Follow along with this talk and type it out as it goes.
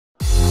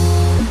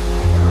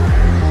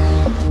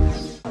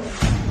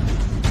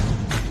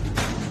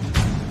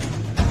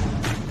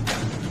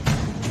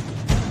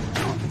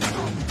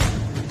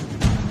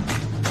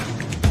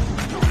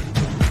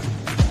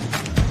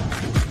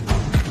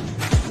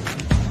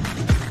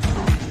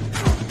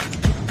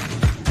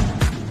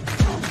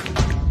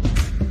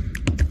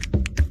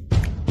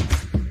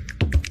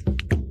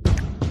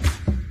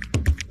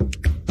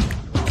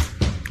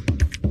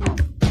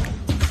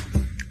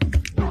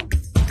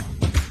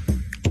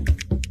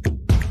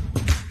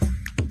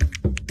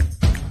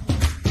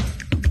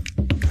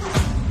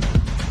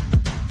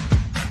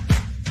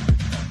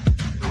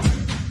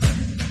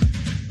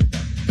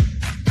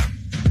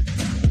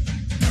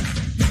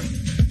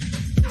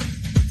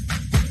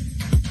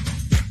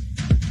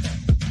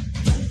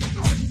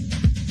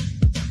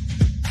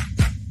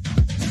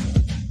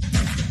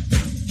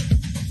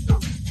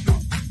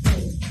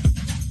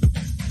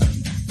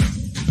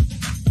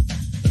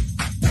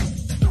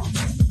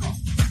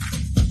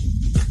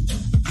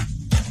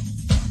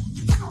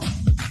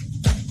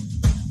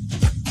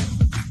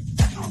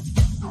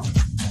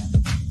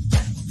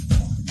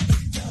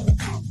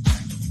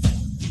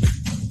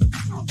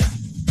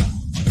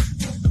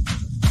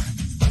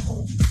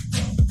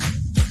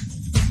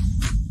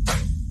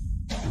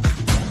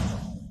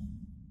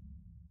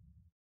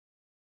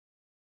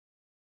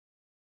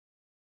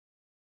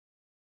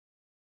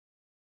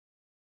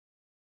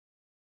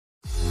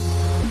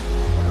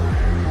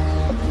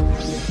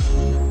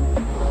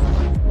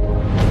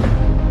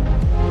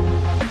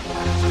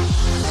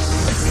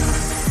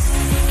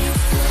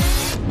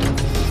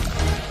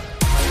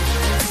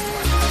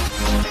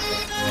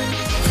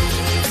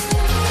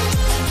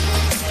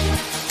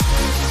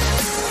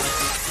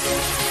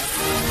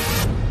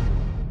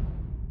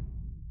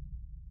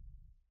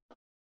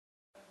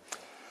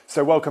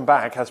So welcome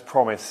back, as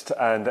promised,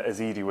 and as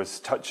Edie was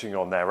touching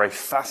on there, a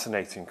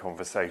fascinating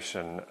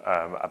conversation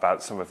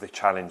about some of the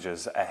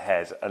challenges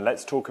ahead. And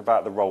let's talk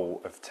about the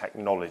role of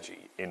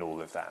technology in all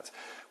of that.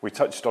 We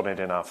touched on it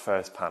in our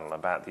first panel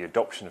about the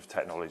adoption of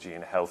technology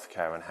in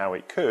healthcare and how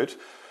it could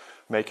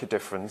make a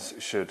difference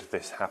should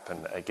this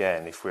happen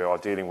again. If we are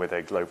dealing with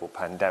a global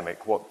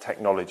pandemic, what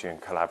technology and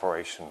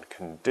collaboration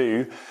can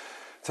do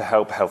to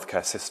help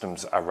healthcare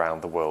systems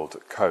around the world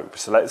cope.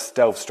 So let's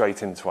delve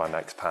straight into our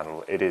next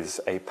panel. It is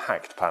a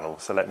packed panel,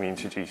 so let me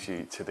introduce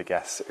you to the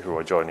guests who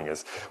are joining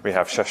us. We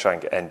have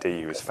Shashank,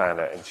 ND, who is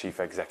founder and chief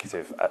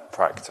executive at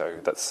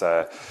Practo. That's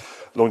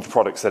launched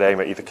products that aim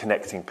at either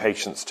connecting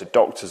patients to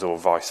doctors or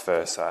vice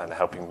versa and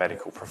helping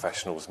medical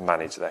professionals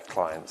manage their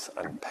clients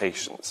and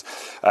patients.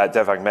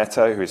 Devang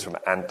Mehta, who is from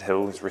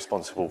Anthill, is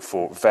responsible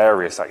for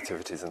various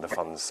activities in the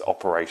fund's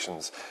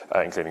operations,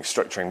 including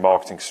structuring,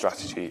 marketing,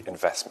 strategy,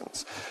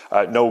 investments.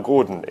 Noel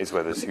Gordon is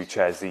with us, who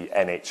chairs the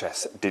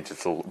NHS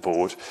Digital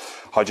Board.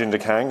 Harjinder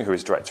Kang, who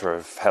is Director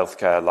of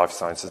Healthcare, Life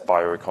Sciences,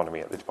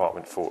 Bioeconomy at the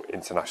Department for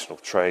International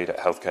Trade at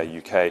Healthcare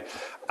UK.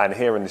 And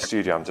here in the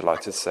studio, I'm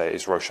delighted to say,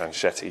 is Roshan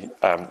Shetty,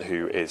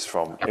 who is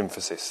from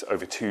Infosys,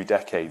 over 2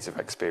 decades of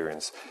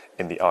experience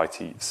in the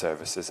IT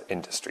services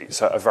industry.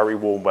 So a very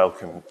warm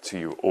welcome to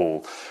you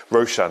all.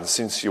 Roshan,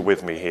 since you're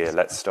with me here,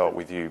 let's start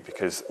with you,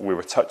 because we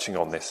were touching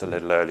on this a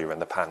little earlier in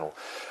the panel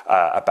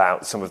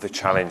about some of the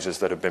challenges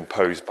that have been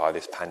posed by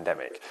this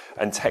pandemic.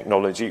 And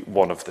technology,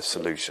 one of the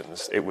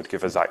solutions. It would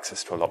give us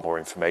access to a lot more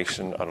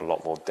information and a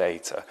lot more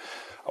data.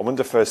 I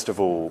wonder, first of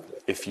all,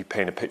 if you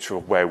paint a picture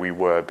of where we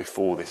were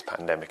before this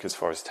pandemic as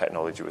far as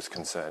technology was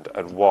concerned,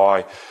 and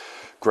why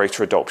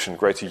greater adoption,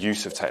 greater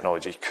use of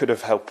technology could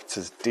have helped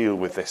us deal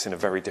with this in a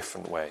very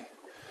different way.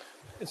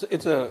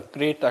 It's a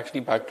great,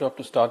 actually, backdrop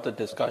to start the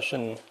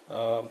discussion.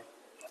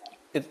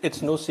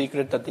 It's no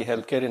secret that the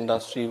healthcare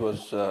industry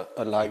was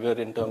a laggard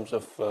in terms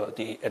of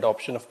the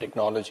adoption of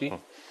technology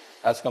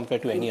as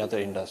compared to any other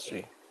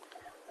industry.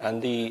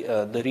 And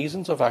the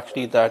reasons of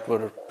actually that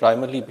were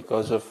primarily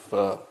because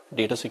of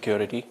data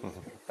security,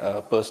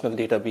 personal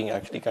data being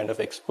actually kind of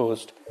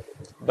exposed.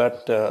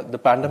 But the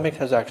pandemic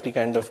has actually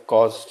kind of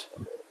caused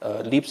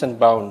leaps and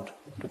bounds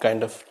to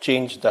kind of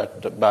change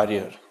that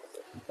barrier,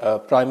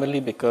 primarily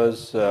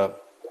because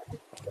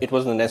it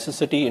was a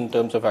necessity in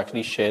terms of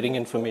actually sharing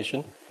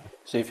information.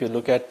 So if you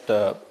look at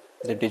the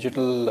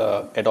digital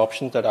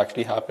adoptions that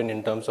actually happened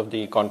in terms of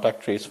the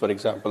contact trace, for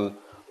example,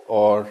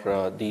 or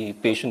the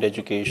patient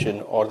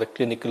education, or the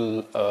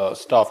clinical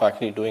staff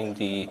actually doing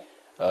the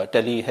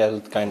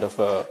telehealth kind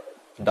of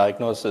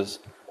diagnosis,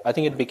 I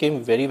think it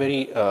became very,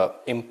 very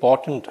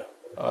important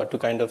to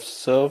kind of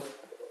serve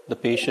the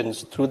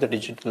patients through the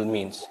digital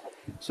means.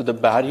 So the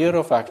barrier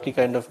of actually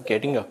kind of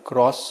getting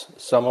across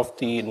some of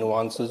the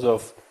nuances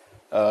of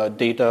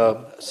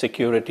data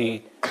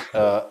security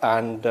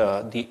and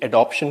the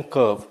adoption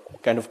curve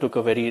kind of took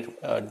a very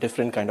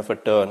different kind of a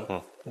turn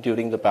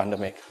during the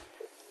pandemic.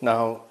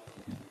 Now,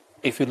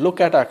 if you look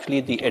at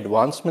actually the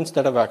advancements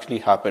that have actually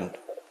happened,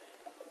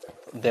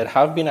 there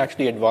have been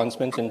actually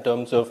advancements in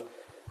terms of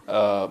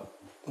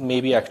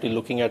maybe actually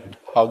looking at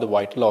how the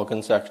vital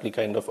organs actually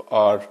kind of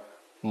are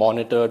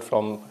monitored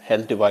from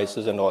health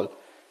devices and all.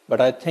 But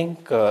I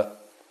think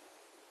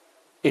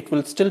it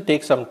will still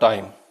take some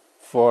time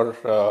for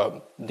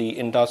the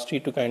industry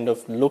to kind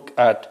of look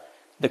at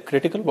the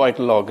critical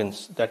vital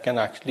organs that can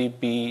actually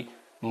be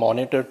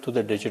monitored through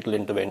the digital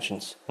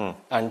interventions.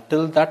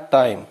 Until that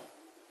time,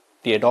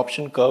 the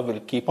adoption curve will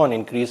keep on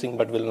increasing,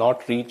 but will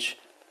not reach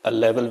a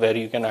level where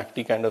you can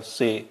actually kind of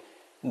say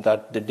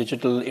that the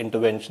digital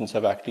interventions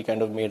have actually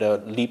kind of made a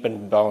leap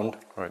and bound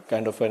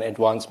kind of an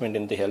advancement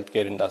in the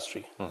healthcare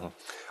industry.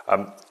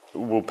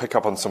 We'll pick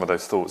up on some of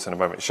those thoughts in a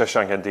moment.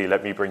 Shashank, ND,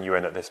 let me bring you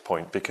in at this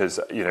point, because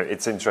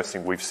it's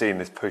interesting. We've seen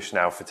this push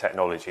now for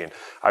technology, and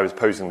I was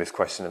posing this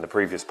question in the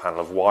previous panel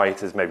of why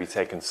it has maybe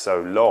taken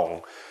so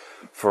long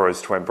for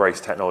us to embrace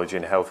technology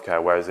in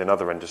healthcare, whereas in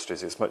other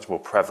industries it's much more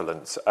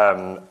prevalent.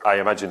 I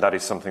imagine that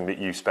is something that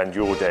you spend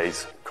your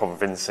days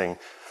convincing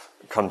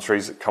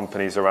countries,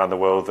 companies around the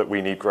world that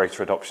we need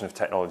greater adoption of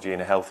technology in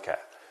healthcare.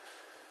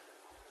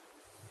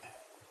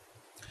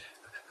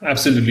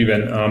 Absolutely,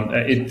 Ben.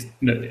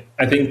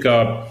 I think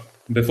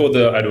before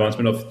the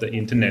advancement of the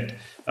internet,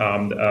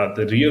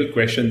 the real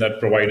question that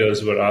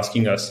providers were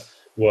asking us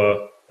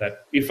were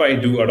that if I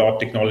do adopt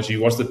technology,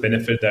 what's the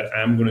benefit that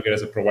I'm going to get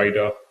as a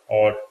provider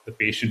or the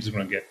patient is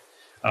going to get?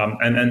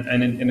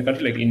 And in a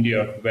country like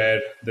India, where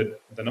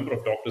the number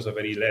of doctors are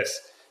very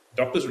less,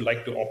 doctors would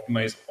like to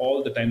optimize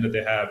all the time that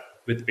they have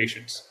with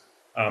patients.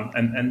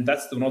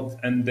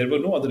 And there were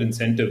no other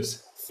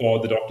incentives for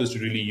the doctors to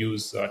really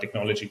use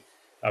technology.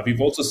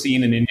 We've also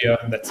seen in India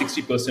that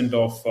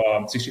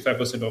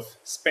 65% of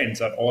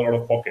spends are all out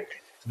of pocket.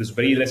 So there's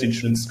very less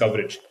insurance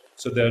coverage.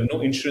 So there are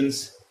no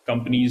insurance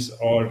companies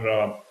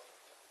or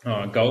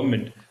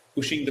government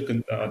pushing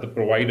the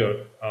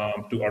provider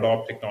to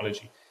adopt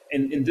technology.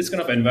 And in this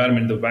kind of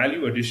environment, the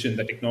value addition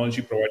that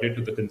technology provided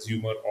to the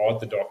consumer or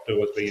the doctor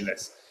was very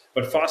less.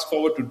 But fast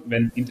forward to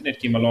when internet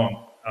came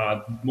along,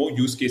 more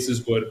use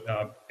cases were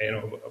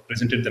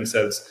presented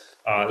themselves,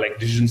 like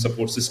decision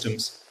support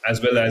systems,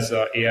 as well as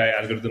AI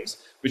algorithms,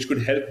 which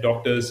could help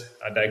doctors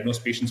diagnose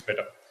patients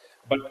better.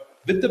 But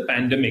with the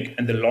pandemic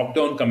and the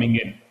lockdown coming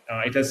in,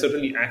 it has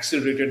certainly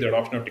accelerated the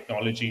adoption of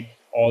technology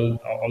all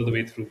the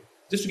way through.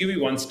 Just to give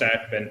you one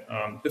stat, Ben,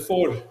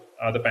 before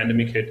the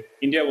pandemic hit,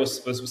 India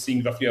was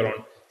seeing roughly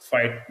around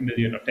 5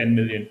 million or 10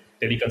 million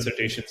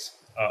teleconsultations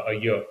a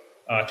year.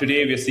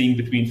 Today, we are seeing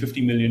between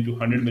 50 million to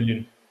 100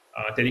 million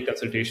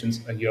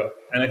teleconsultations a year.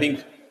 And I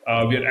think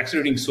we are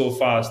accelerating so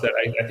fast that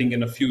I think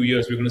in a few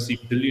years, we're going to see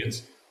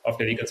billions of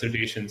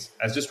teleconsultations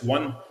as just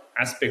one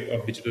aspect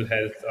of digital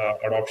health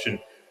adoption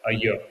a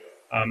year.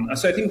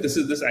 So I think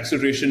this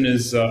acceleration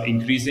is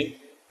increasing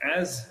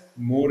as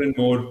more and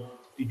more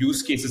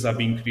use cases are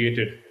being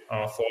created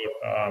for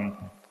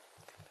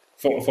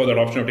the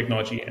adoption of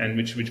technology, and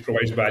which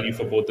provides value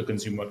for both the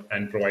consumer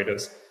and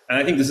providers. And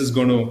I think this is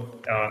going to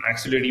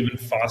accelerate even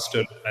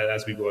faster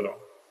as we go along.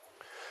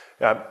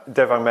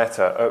 Devang,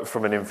 Mehta,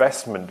 from an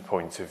investment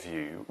point of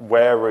view,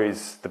 where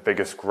is the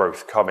biggest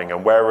growth coming,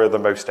 and where are the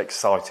most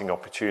exciting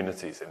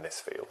opportunities in this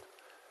field?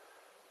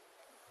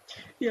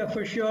 Yeah,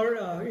 for sure.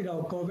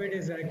 COVID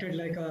has acted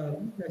like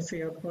let's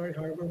say, a Pearl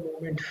Harbor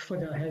moment for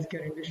the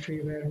healthcare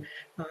industry, where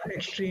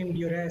extreme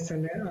duress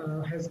and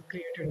has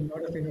created a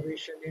lot of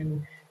innovation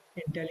in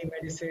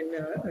telemedicine,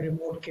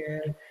 remote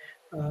care,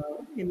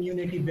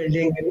 immunity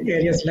building, and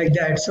areas like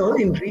that. So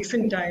in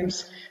recent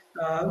times,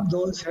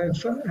 those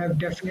have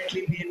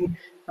definitely been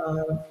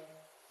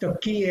the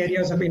key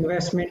areas of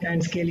investment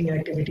and scaling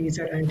activities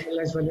at Anthill,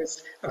 as well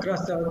as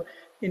across the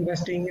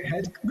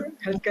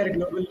healthcare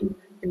global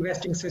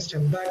investing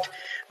system. But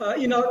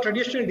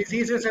traditional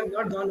diseases have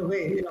not gone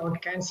away.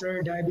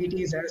 Cancer,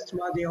 diabetes,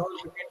 asthma, they all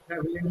remain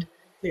prevalent.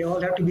 They all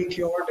have to be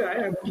cured.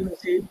 I wouldn't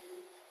say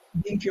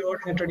be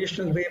cured in a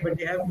traditional way, but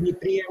they have to be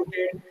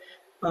preempted.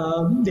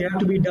 They have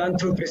to be done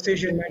through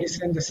precision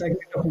medicine, the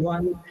segment of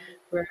one,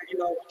 where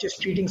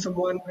just treating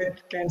someone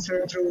with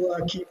cancer through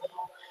chemo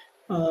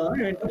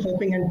and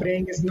hoping and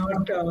praying is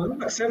not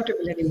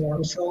acceptable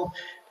anymore. So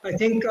I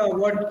think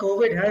what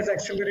COVID has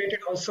accelerated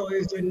also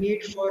is the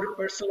need for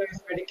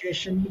personalized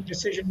medication,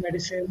 precision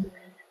medicine,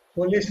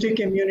 holistic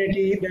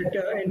immunity that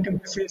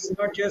encompasses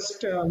not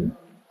just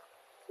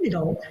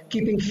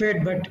keeping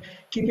fit, but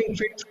keeping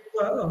fit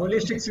through a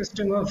holistic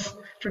system of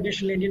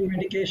traditional Indian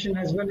medication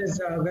as well as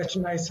a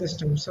westernized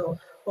system. So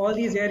all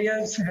these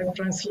areas have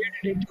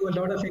translated into a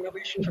lot of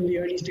innovation from the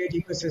early stage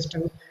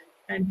ecosystem,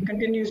 and we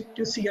continue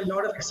to see a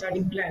lot of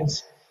exciting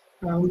plans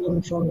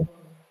moving forward.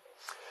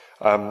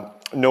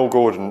 Noel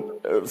Gordon,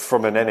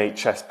 from an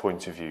NHS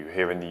point of view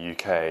here in the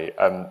UK,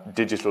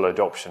 digital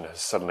adoption has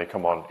suddenly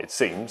come on, it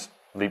seems,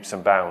 leaps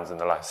and bounds in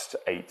the last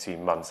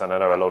 18 months. And I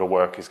know a lot of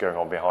work is going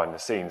on behind the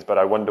scenes, but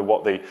I wonder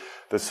what the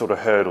sort of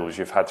hurdles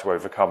you've had to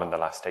overcome in the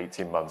last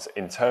 18 months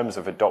in terms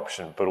of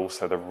adoption, but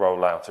also the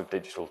rollout of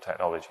digital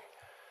technology.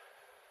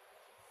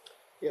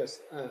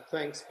 Yes,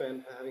 thanks,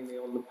 Ben, for having me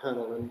on the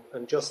panel.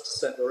 And just to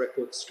set the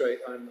record straight,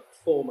 I'm the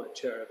former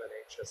chair of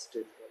NHS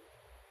Digital.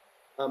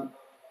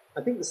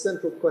 I think the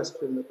central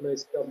question that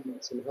most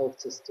governments and health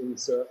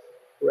systems are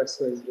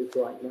wrestling with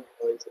right now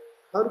is,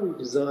 how do we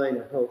design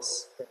a health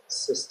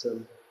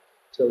system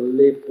to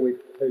live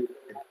with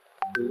COVID,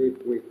 to live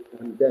with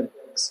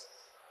pandemics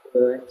for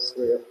the next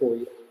 3 or 4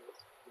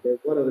 years?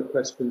 One of the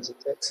questions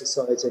that's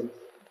exercising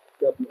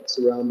governments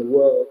around the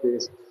world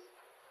is,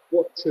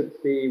 what could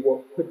be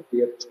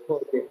a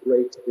target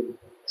rate of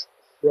inflation,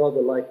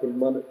 rather like in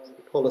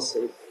monetary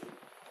policy,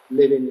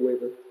 living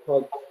with a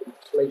target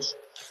inflation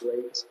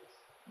rate.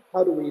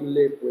 How do we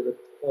live with a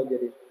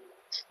target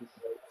inflation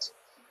rate,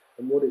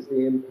 and what is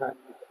the impact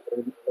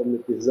on the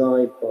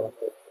design part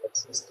of our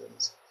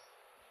systems?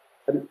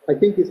 And I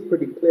think it's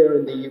pretty clear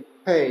in the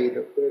UK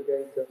that we're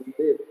going to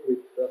live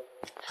with the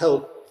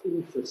health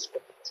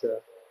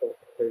infrastructure of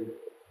COVID,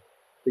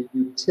 the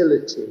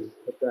utility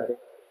of that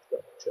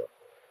infrastructure.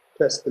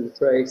 Test and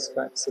trace,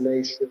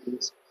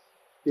 vaccinations,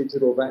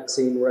 digital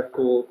vaccine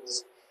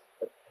records,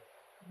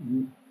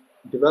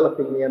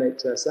 developing the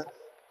NHS app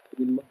to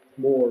be much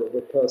more of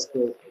a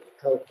personal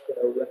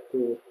healthcare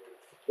record,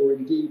 or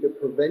indeed a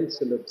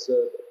prevention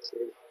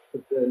observatory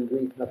than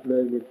we have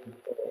known in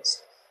the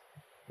past.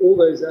 All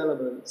those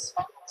elements,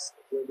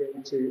 we're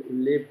going to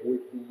live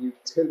with the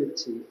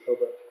utility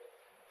of a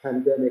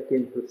pandemic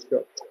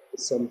infrastructure for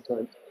some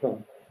time to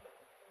come.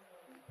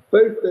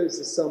 Both those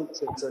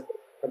assumptions have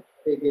a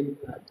big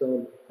impact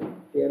on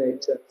the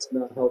NHS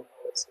and our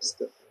healthcare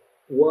system.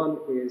 One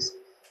is,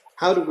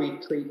 how do we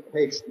treat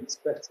patients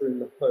better in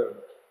the home?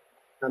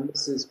 And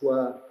this is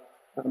where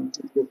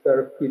digital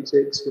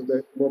therapeutics,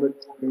 remote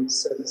monitoring,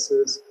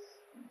 sensors,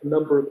 a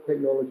number of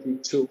technology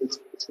tools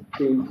which have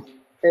been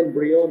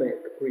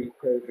embryonic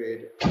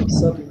pre-COVID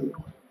suddenly in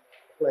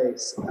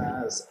place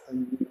as a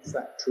new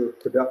factor of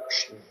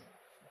production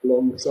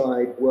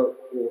alongside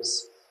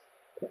workforce,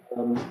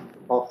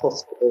 our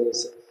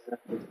hospitals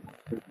and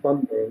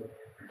funding,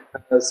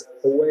 as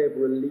a way of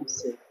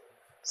releasing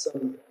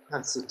some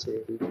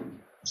capacity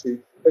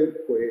to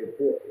cope with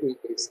what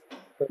is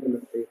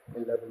permanently high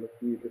level of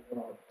new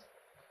demand.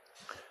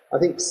 I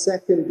think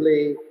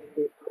secondly,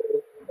 it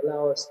will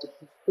allow us to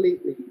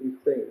completely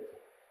rethink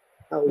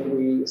how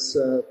we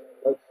serve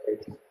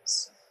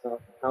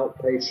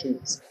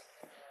outpatients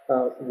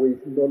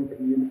with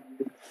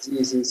non-communicable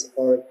diseases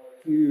are a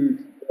huge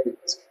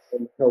weight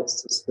on the health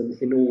system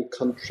in all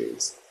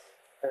countries.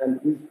 And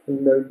we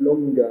can no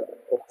longer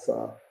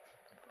offer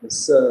and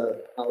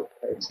serve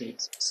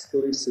outpatients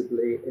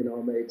exclusively in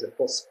our major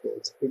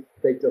hospitals.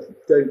 They just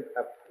don't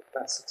have the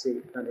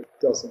capacity, and it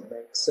doesn't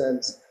make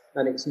sense,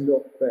 and it's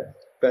not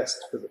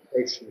best for the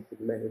patient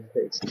in many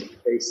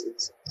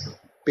cases,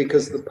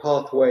 because the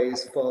pathway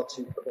is far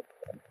too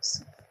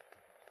complex.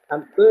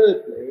 And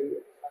thirdly,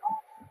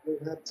 we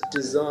had to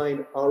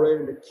design our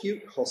own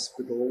acute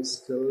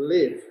hospitals to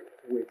live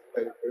with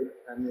COVID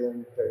and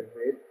long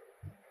COVID,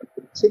 and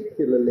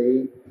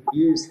particularly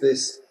use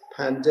this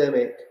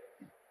pandemic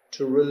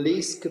to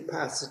release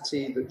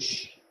capacity that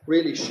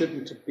really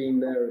shouldn't have been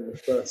there in the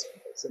first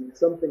place. And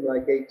something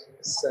like 80%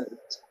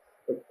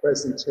 of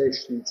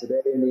presentations at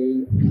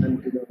A&E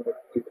and in our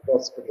acute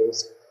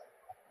hospitals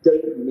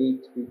don't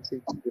need to be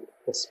treated in the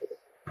hospital.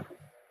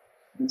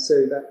 And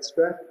so that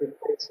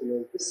stratification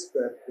or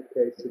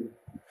distratification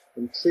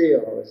and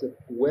triage of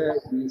where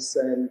we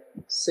send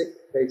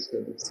sick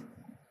patients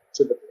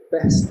to the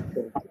best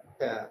point of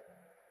care,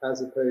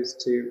 as opposed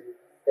to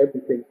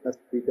everything has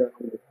to be done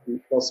in the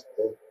acute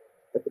hospital,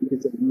 I think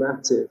is a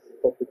massive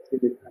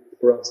opportunity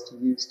for us to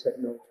use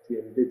technology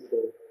and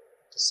digital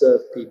to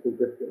serve people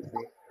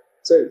differently.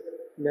 So,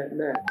 net,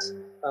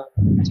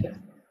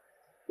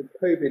 the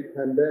COVID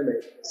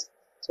pandemic has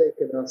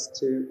taken us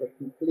to a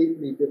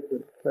completely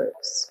different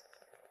place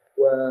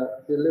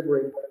where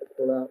delivering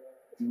medical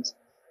outcomes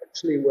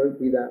actually won't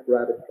be that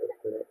radical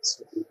for the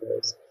next few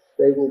years.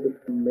 They will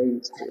become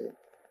mainstream.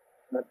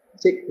 And I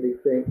particularly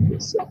think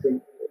that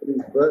something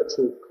these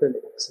virtual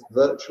clinics,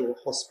 virtual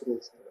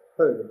hospitals to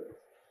the home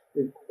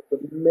is a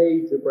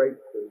major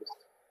breakthroughs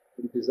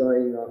in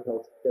designing our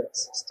healthcare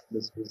system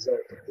as a result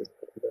of this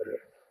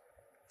pandemic.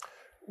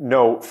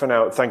 No, for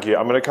now, thank you.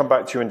 I'm going to come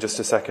back to you in just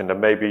a second,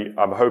 and maybe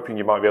I'm hoping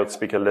you might be able to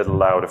speak a little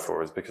louder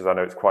for us, because I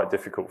know it's quite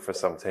difficult for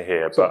some to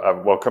hear,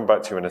 but we'll come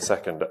back to you in a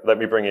second. Let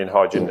me bring in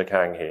Harjinder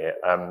Kang here.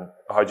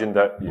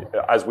 Harjinder,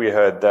 as we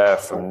heard there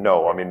from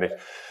Noel, I mean,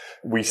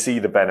 we see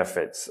the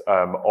benefits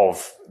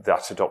of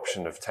that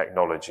adoption of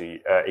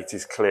technology. It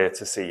is clear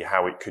to see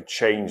how it could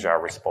change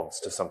our response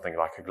to something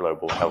like a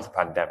global health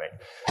pandemic,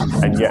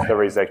 and yet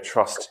there is a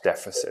trust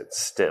deficit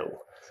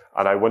still.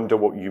 And I wonder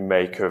what you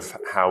make of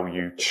how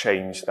you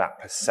change that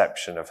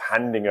perception of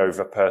handing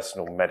over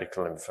personal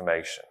medical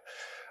information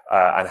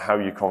and how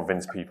you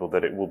convince people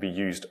that it will be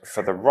used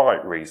for the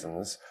right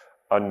reasons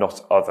and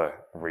not other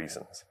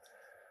reasons.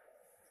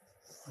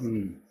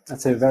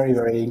 That's a very,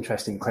 very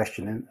interesting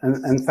question.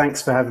 And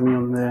thanks for having me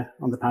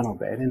on the panel,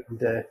 Ben,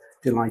 and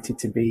delighted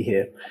to be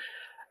here.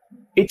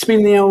 It's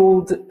been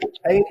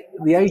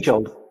the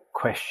age-old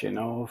question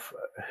of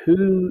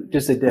who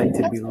does the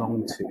data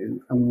belong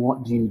to and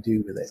what do you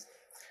do with it?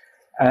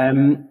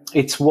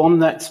 It's one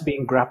that's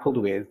been grappled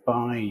with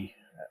by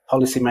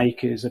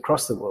policymakers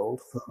across the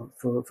world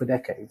for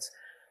decades.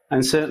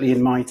 And certainly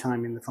in my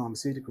time in the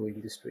pharmaceutical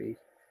industry,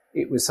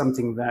 it was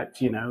something that,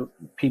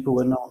 people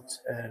were not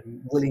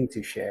willing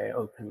to share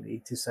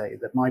openly, to say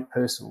that my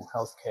personal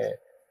healthcare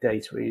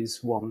data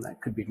is one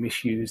that could be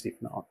misused if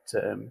not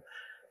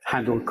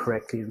handled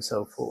correctly and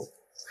so forth.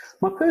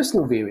 My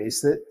personal view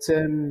is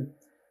that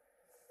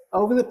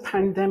over the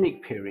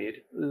pandemic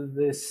period,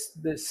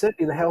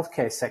 certainly the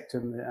healthcare sector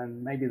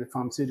and maybe the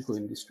pharmaceutical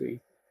industry,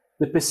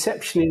 the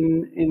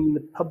perception in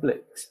the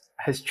public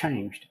has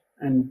changed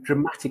and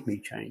dramatically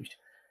changed,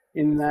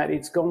 in that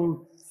it's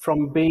gone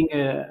from being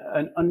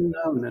an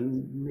unknown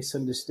and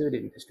misunderstood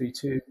industry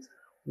to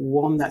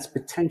one that's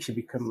potentially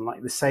become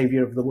like the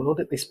savior of the world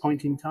at this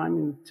point in time,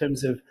 in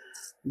terms of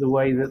the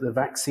way that the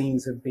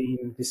vaccines have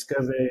been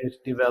discovered,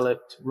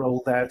 developed,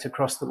 rolled out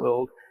across the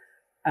world,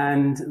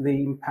 and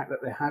the impact that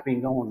they're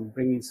having on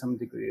bringing some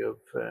degree of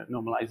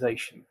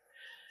normalization.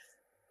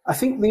 I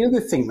think the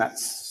other thing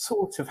that's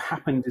sort of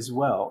happened as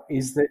well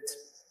is that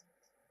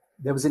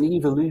there was an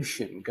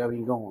evolution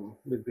going on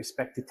with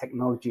respect to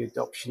technology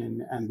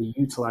adoption and the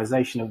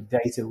utilization of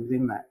data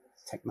within that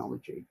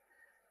technology.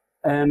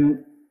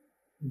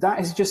 That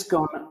has just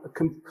gone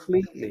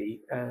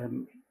completely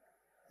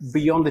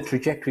beyond the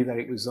trajectory that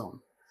it was on.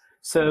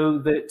 So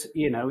that,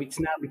 it's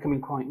now becoming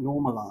quite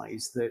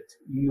normalized that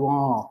you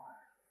are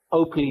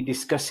openly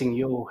discussing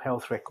your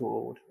health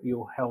record,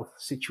 your health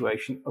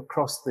situation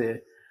across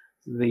the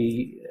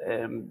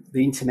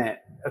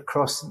internet,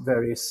 across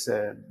various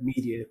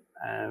media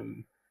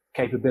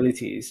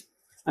capabilities.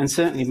 And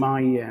certainly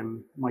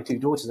my two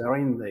daughters are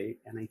in the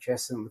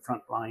NHS on the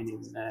front line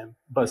in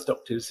both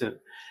doctors,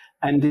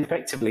 and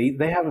effectively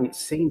they haven't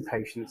seen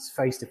patients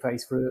face to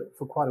face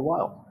for quite a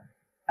while,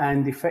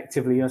 and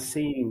effectively are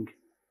seeing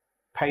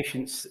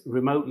patients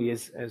remotely,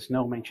 as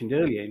Noel mentioned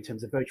earlier, in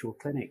terms of virtual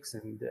clinics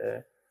and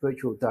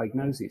virtual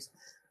diagnoses.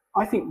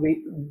 I think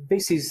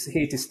this is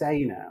here to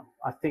stay now.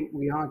 I think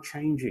we are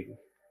changing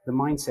the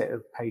mindset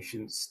of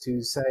patients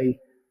to say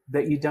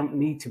that you don't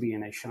need to be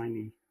in a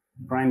shiny,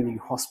 brand new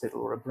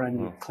hospital or a brand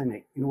new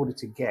clinic in order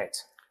to get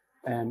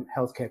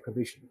healthcare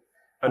provision.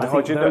 And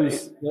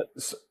Harjinder,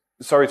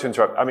 sorry to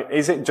interrupt. I mean,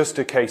 is it just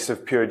a case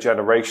of pure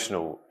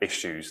generational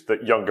issues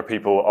that younger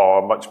people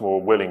are much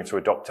more willing to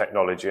adopt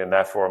technology and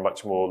therefore are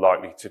much more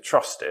likely to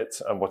trust it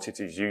and what it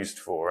is used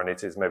for, and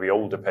it is maybe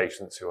older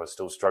patients who are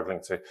still struggling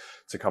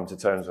to come to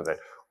terms with it?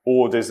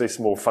 Or does this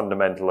more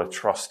fundamental a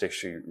trust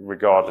issue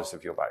regardless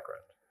of your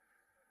background?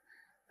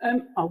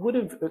 I would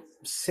have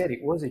said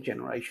it was a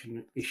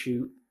generation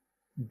issue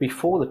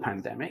before the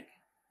pandemic.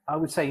 I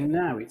would say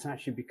now it's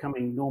actually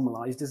becoming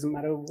normalized, doesn't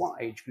matter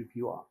what age group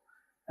you are.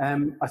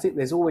 I think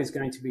there's always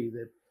going to be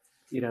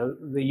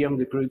the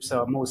younger groups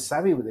are more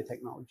savvy with the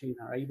technology and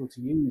are able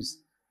to use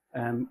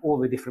all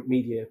the different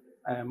media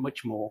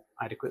much more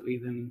adequately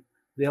than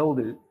the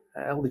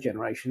older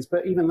generations.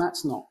 But even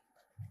that's not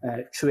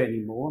true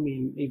anymore. I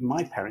mean, even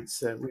my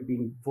parents, we've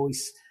been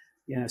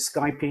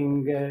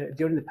Skyping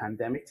during the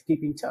pandemic to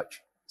keep in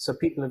touch. So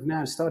people have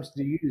now started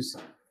to use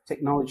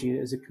technology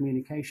as a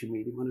communication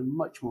medium on a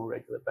much more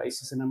regular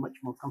basis and are much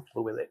more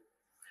comfortable with it.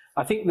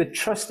 I think the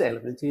trust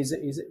element is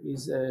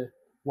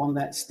one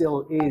that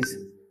still is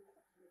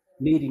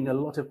needing a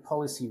lot of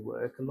policy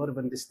work, a lot of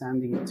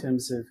understanding in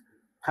terms of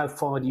how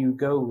far do you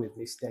go with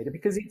this data,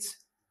 because it's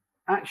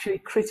actually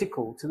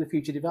critical to the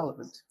future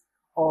development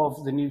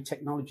of the new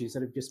technologies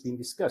that have just been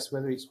discussed,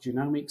 whether it's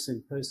genomics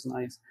and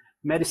personalized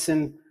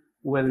medicine,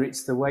 whether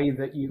it's the way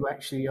that you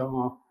actually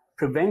are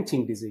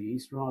preventing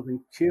disease rather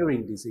than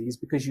curing disease,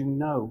 because you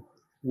know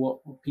what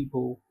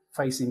people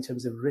face in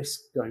terms of risk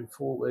going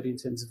forward, in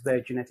terms of their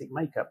genetic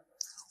makeup.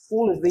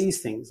 All of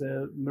these things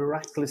are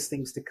miraculous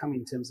things to come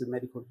in terms of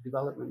medical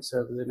developments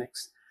over the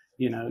next,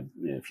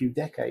 few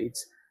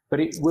decades. But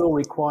it will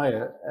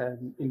require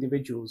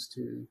individuals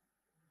to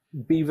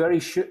be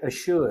very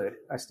assured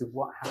as to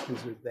what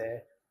happens with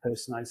their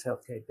personalized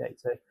healthcare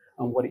data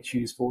and what it's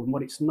used for and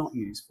what it's not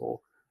used for.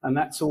 And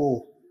that's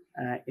all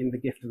in the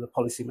gift of the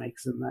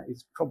policymakers, and that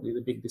is probably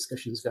the big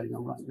discussions going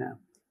on right now.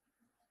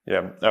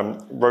 Yeah.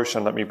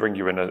 Roshan, let me bring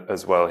you in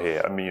as well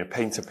here. I mean,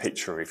 paint a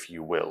picture, if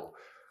you will,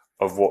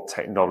 of what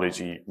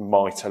technology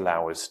might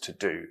allow us to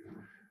do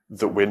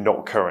that we're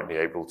not currently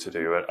able to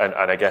do, and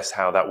I guess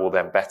how that will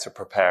then better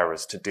prepare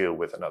us to deal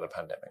with another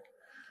pandemic.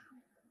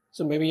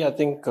 So maybe I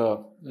think,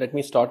 let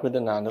me start with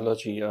an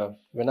analogy.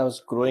 When I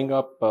was growing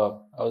up,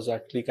 I was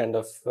actually kind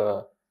of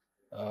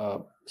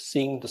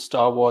seeing the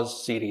Star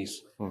Wars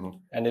series. Mm-hmm.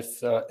 And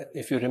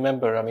if you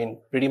remember, I mean,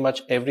 pretty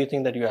much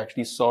everything that you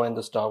actually saw in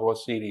the Star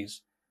Wars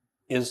series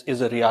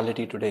is a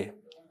reality today.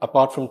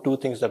 Apart from two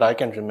things that I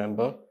can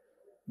remember.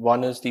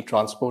 One is the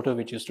transporter,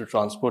 which used to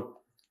transport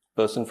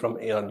person from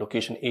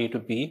location A to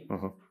B.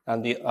 Mm-hmm.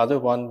 And the other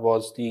one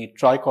was the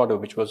tricorder,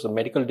 which was a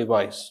medical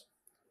device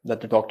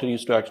that the doctor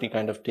used to actually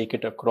kind of take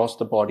it across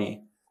the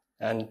body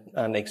and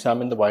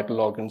examine the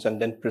vital organs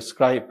and then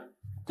prescribe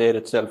there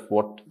itself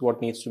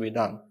what needs to be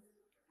done.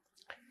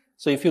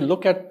 So if you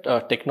look at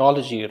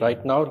technology,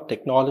 right now,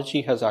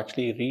 technology has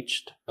actually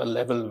reached a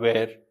level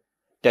where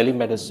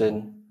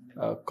telemedicine,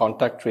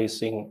 contact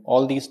tracing,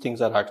 all these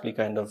things are actually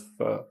kind of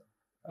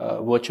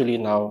virtually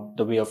now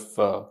the way of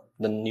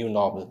the new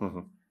normal. Mm-hmm.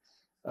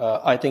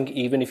 I think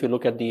even if you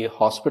look at the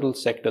hospital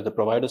sector, the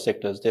provider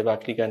sectors, they've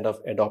actually kind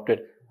of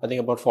adopted, I think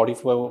about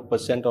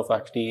 44% of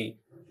actually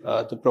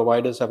the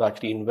providers have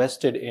actually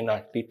invested in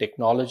actually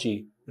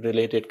technology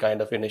related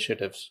kind of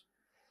initiatives.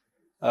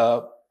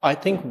 I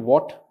think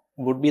what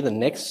would be the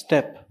next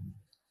step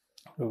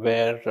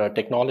where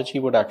technology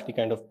would actually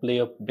kind of play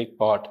a big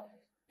part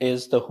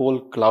is the whole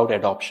cloud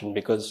adoption,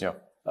 because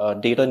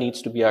data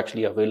needs to be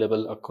actually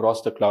available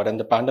across the cloud. And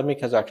the pandemic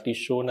has actually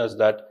shown us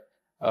that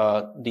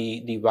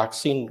the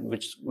vaccine,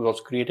 which was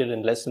created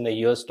in less than a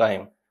year's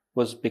time,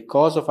 was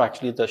because of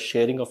actually the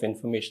sharing of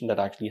information that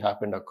actually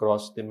happened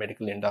across the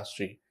medical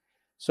industry.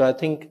 So I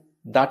think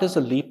that is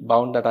a leap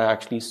bound that I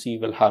actually see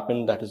will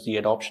happen. That is the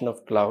adoption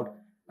of cloud.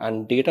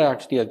 And data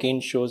actually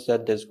again shows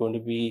that there's going to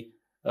be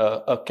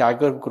a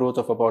CAGR growth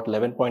of about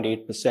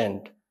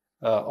 11.8%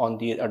 on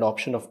the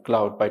adoption of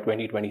cloud by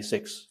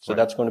 2026. So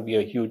that's going to be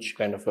a huge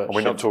kind of a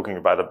We're not talking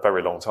about a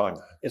very long time.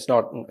 It's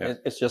not. Yeah.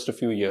 It's just a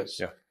few years.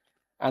 Yeah.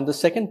 And the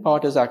second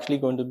part is actually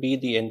going to be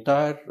the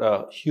entire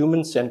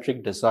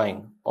human-centric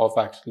design of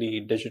actually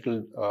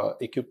digital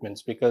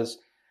equipments, because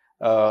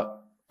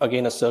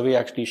again, a survey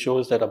actually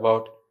shows that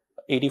about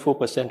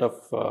 84%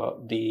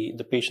 of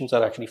the patients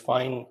are actually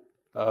fine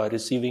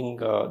receiving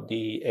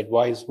the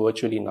advice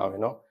virtually now,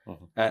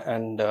 mm-hmm.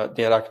 and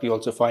they are actually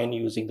also fine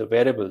using the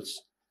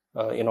wearables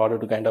in order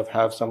to kind of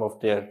have some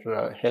of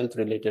their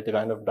health-related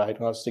kind of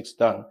diagnostics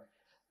done.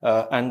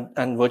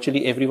 And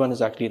virtually everyone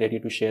is actually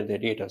ready to share their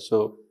data.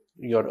 So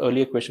your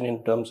earlier question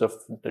in terms of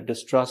the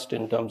distrust,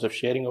 in terms of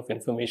sharing of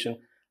information,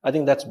 I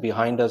think that's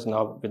behind us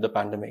now with the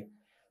pandemic.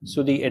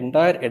 So the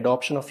entire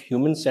adoption of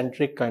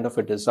human-centric kind of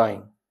a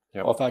design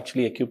of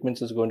actually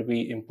equipments is going to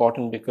be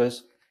important,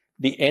 because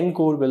the end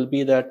goal will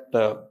be that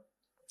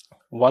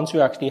once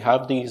you actually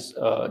have these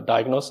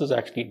diagnoses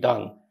actually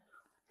done,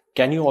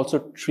 can you also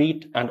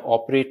treat and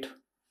operate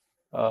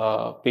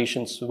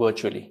patients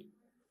virtually?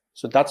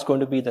 So that's going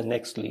to be the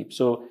next leap.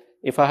 So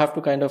if I have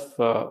to kind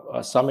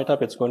of sum it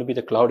up, it's going to be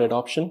the cloud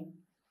adoption.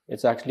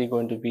 It's actually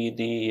going to be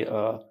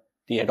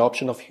the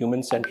adoption of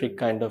human-centric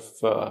kind of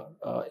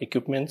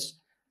equipments.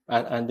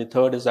 And the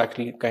third is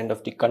actually kind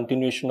of the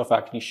continuation of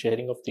actually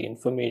sharing of the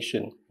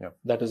information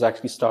that has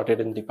actually started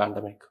in the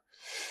pandemic.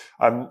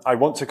 I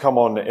want to come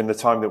on in the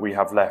time that we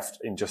have left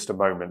in just a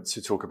moment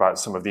to talk about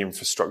some of the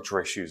infrastructure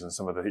issues and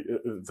some of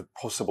the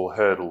possible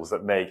hurdles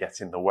that may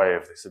get in the way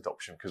of this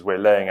adoption, because we're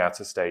laying out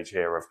a stage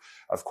here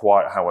of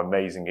quite how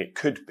amazing it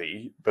could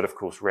be. But of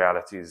course,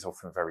 reality is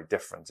often very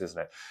different, isn't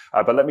it?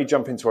 But let me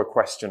jump into a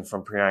question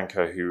from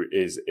Priyanka, who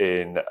is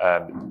in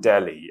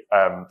Delhi,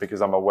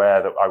 because I'm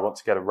aware that I want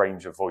to get a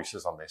range of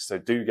voices on this. So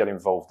do get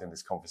involved in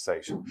this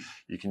conversation.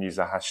 You can use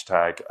the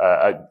hashtag,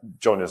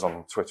 join us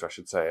on Twitter, I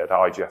should say, at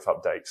IGF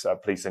Updates.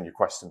 Please send your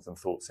questions and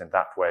thoughts in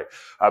that way.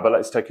 But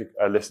let's take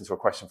a listen to a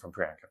question from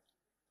Priyanka.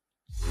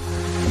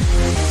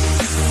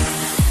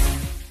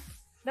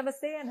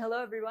 Namaste and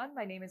hello everyone.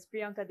 My name is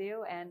Priyanka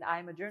Deo and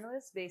I'm a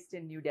journalist based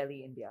in New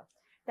Delhi, India.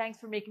 Thanks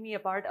for making me a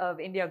part of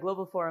India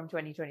Global Forum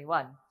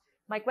 2021.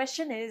 My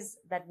question is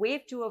that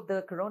wave 2 of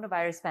the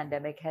coronavirus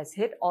pandemic has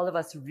hit all of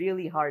us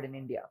really hard in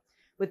India.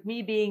 With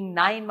me being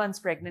 9 months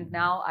pregnant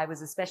now, I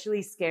was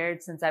especially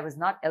scared since I was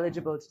not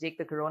eligible to take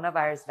the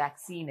coronavirus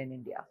vaccine in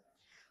India.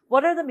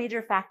 What are the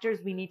major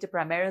factors we need to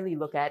primarily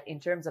look at in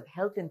terms of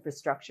health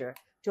infrastructure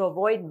to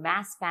avoid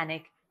mass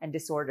panic and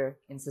disorder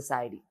in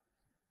society?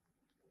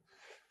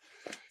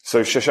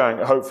 So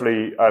Shashank,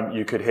 hopefully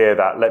you could hear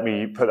that. Let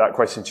me put that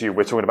question to you.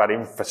 We're talking about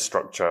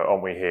infrastructure,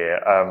 aren't we here?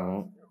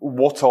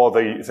 What are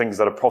the things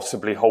that are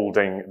possibly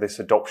holding this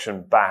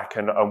adoption back,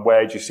 and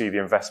where do you see the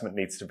investment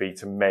needs to be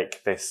to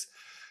make this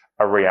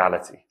a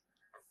reality?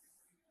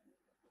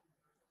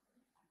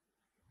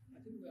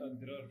 I think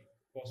there are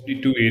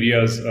possibly two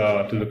areas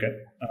to look at.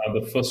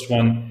 The first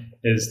one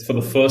is, for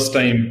the first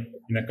time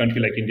in a country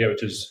like India,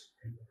 which is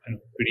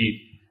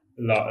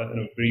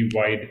pretty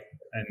wide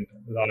and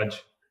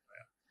large,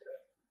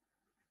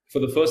 for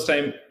the first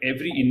time,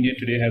 every Indian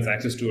today has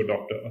access to a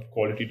doctor, a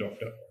quality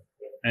doctor.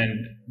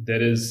 And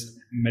there is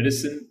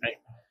medicine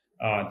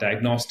and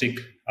diagnostic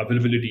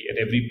availability at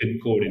every PIN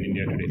code in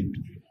India today.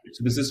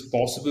 So this is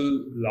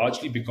possible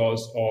largely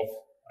because of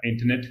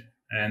internet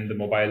and the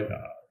mobile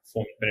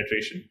phone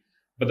penetration,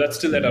 but that's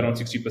still at around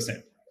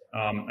 60%.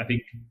 I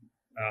think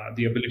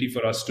the ability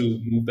for us to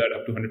move that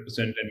up to 100%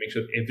 and make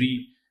sure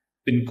every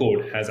PIN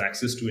code has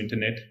access to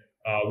internet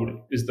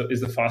is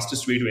the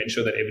fastest way to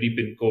ensure that every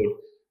PIN code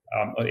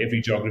or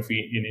every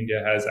geography in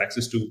India has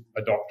access to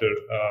a doctor,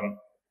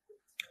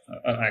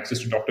 access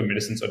to doctor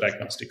medicines or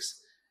diagnostics.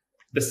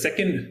 The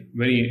second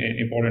very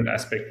important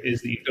aspect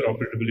is the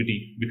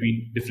interoperability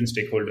between different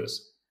stakeholders.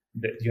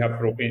 That you have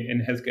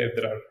in healthcare,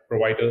 there are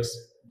providers,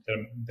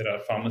 there are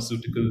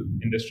pharmaceutical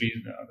industries,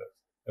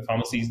 the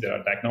pharmacies, there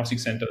are diagnostic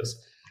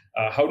centers.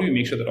 How do you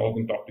make sure that all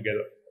can talk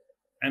together?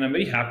 And I'm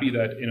very happy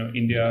that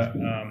India,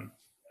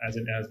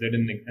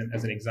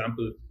 as an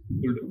example,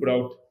 put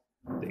out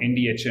the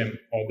NDHM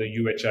or the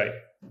UHI,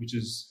 which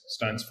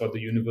stands for the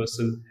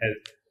Universal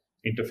Health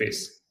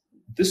Interface.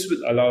 This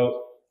will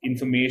allow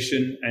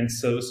information and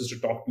services to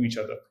talk to each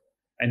other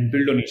and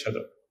build on each other.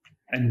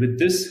 And with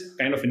this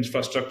kind of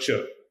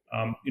infrastructure,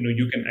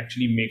 you can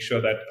actually make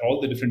sure that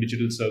all the different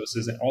digital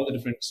services and all the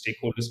different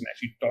stakeholders can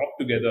actually talk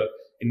together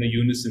in a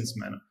unison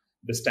manner.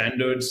 The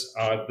standards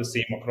are the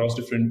same across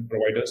different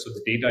providers, so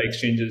the data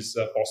exchange is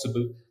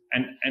possible.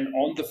 And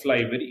on the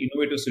fly, very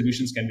innovative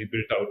solutions can be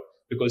built out,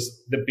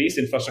 because the base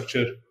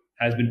infrastructure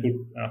has been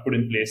put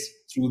in place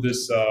through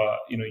this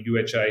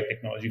UHI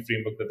technology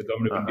framework that the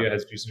government of India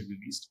has recently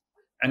released.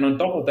 And on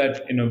top of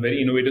that,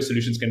 very innovative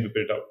solutions can be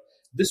built out.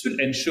 This will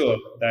ensure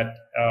that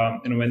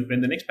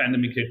when the next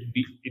pandemic hit,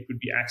 it could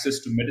be access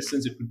to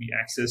medicines, it could be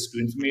access to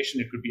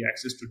information, it could be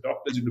access to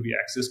doctors, it could be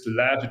access to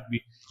labs, it could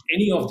be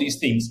any of these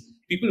things.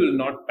 People will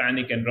not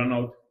panic and run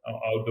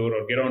outdoor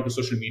or get onto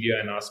social media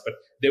and ask, but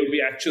there will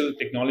be actual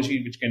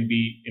technology which can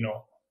be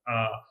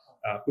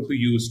put to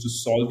use to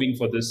solving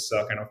for this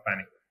kind of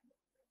panic.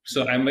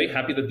 So I'm very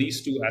happy that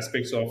these two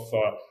aspects of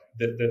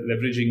the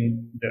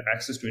leveraging the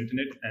access to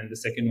internet, and the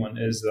second one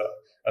is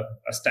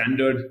a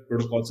standard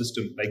protocol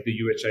system like the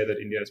UHI that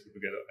India has put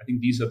together. I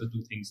think these are the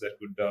two things that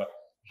would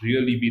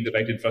really be the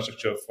right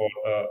infrastructure for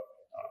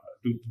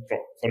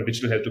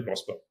digital health to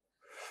prosper.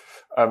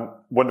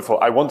 Wonderful.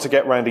 I want to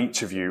get around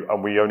each of you,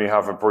 and we only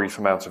have a brief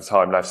amount of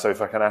time left. So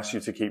if I can ask you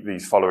to keep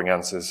these following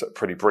answers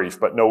pretty brief.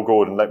 But Noel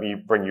Gordon, let me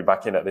bring you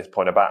back in at this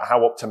point about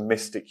how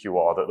optimistic you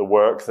are that the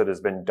work that has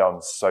been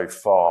done so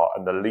far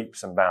and the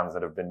leaps and bounds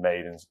that have been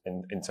made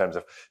in terms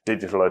of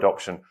digital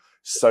adoption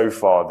so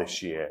far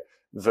this year,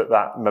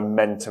 that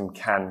momentum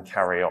can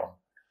carry on.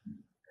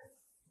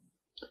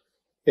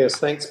 Yes,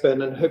 thanks,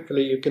 Ben. And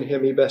hopefully you can hear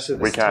me better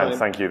this time. We can.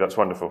 Thank you. That's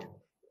wonderful.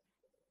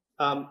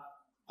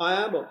 I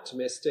am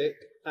optimistic,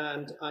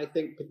 and I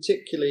think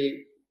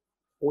particularly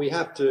we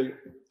have to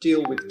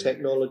deal with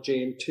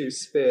technology in two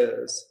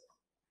spheres.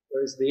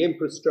 There is the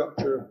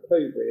infrastructure of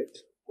COVID,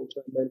 which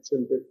I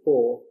mentioned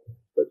before,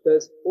 but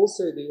there's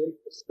also the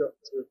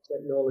infrastructure of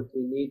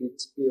technology needed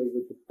to deal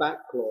with the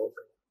backlog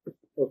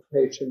of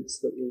patients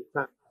that we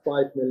have,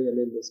 5 million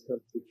in this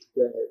country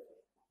today,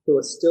 who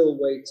are still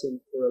waiting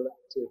for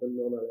elective and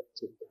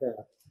non-elective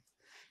care.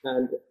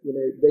 And,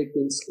 they've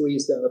been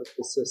squeezed out of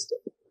the system.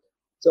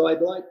 So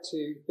I'd like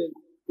to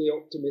be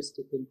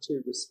optimistic in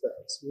two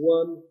respects.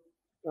 One,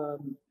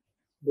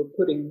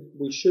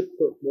 we should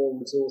put more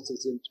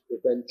resources into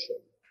prevention.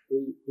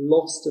 We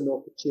lost an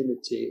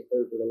opportunity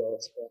over the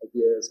last 5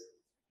 years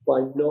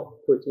by not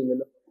putting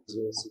enough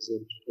resources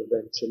into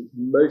prevention.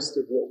 Most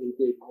of what we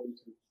did went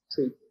to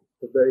treat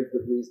for very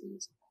good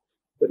reasons,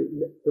 but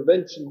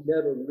prevention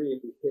never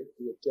really hit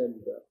the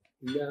agenda.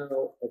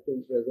 Now I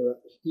think there's a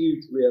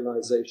huge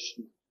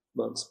realization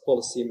amongst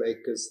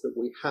policymakers that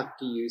we have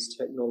to use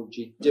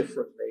technology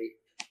differently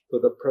for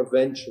the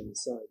prevention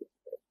side of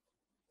it.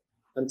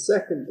 And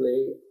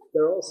secondly,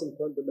 there are some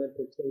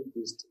fundamental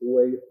changes to the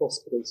way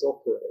hospitals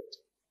operate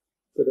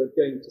that are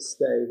going to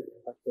stay,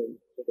 I think,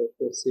 for the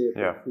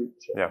foreseeable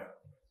future. Yeah.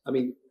 I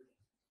mean,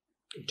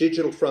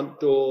 digital front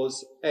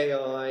doors,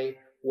 AI,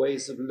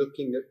 ways of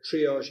looking at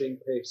triaging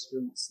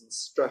patients and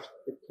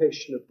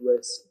stratification of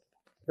risk,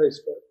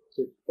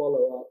 post-operative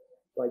follow-up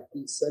by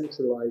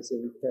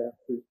decentralizing care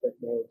through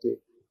technology.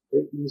 I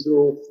think these are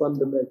all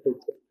fundamental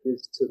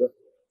changes to the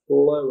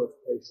flow of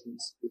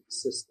patients through the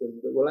system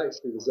that will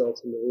actually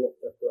result in a lot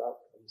better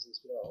outcomes as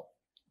well.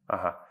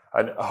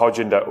 And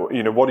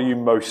Harjinder, what are you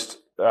most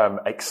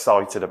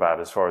excited about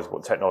as far as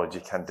what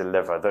technology can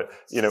deliver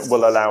that,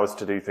 will allow us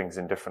to do things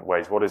in different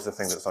ways? What is the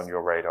thing that's on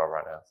your radar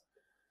right now?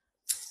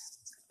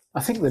 I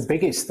think the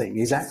biggest thing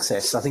is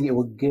access. I think it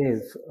will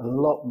give a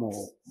lot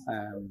more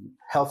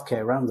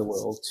healthcare around the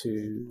world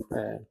to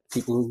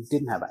people who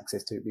didn't have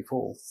access to it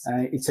before.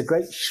 It's a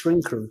great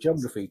shrinker of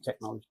geography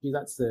technology.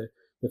 That's the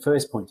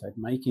first point I'd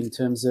make in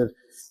terms of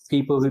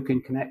people who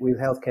can connect with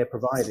healthcare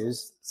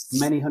providers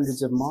many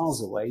hundreds of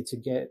miles away to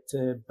get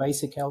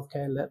basic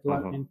healthcare, let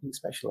alone anything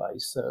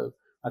specialized. So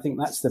I think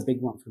that's the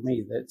big one for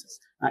me, that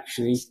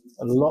actually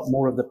a lot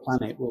more of the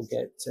planet will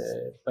get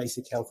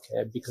basic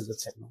healthcare because of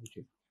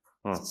technology.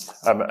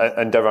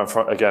 And Devang,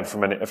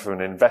 from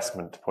an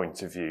investment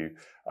point of view,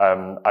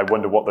 I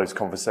wonder what those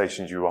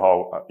conversations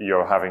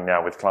you're having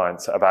now with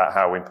clients about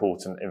how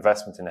important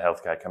investment in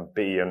healthcare can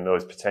be and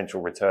those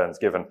potential returns,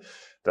 given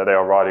that they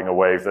are riding a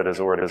wave that has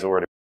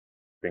already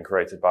been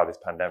created by this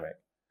pandemic.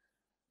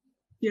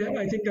 Yeah,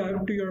 I think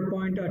to your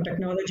point,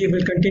 technology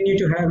will continue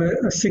to have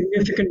a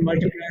significant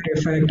multiplier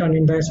effect on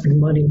investment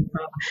money.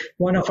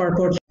 One of our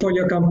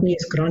portfolio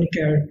companies, Chronic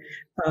Care,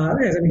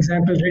 as an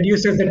example,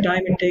 reduces the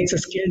time it takes a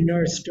skilled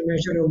nurse to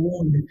measure a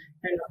wound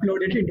and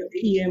upload it into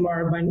the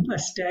EMR by a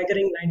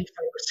staggering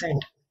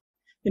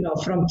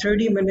 95%. From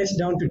 30 minutes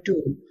down to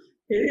 2.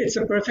 It's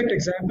a perfect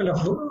example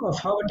of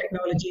how a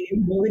technology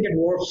moving at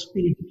warp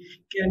speed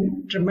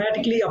can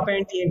dramatically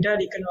upend the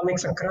entire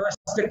economics across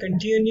the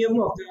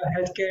continuum of the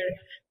healthcare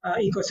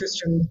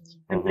ecosystem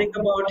and bring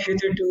about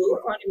hitherto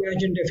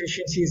unimagined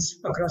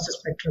efficiencies across the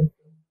spectrum.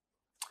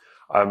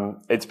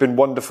 It's been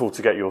wonderful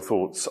to get your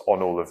thoughts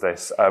on all of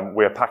this.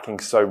 We're packing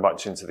so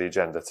much into the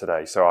agenda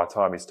today, so our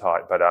time is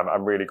tight, but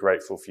I'm really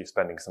grateful for you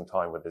spending some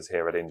time with us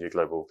here at India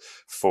Global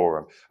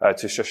Forum.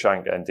 To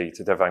Shashank ND,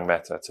 to Devang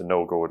Mehta, to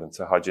Noel Gordon,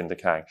 to Harjinder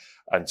Kang,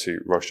 and to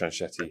Roshan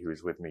Shetty, who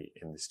is with me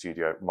in the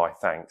studio. My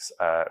thanks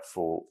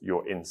for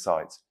your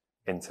insight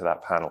into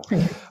that panel.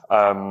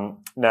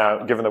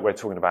 Now, given that we're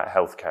talking about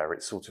healthcare,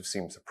 it sort of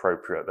seems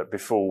appropriate that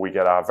before we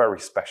get our very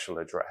special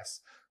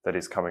address that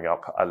is coming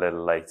up a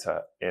little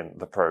later in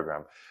the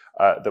program,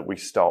 that we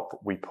stop,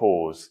 we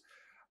pause,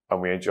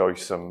 and we enjoy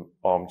some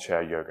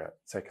armchair yoga.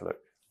 Take a look.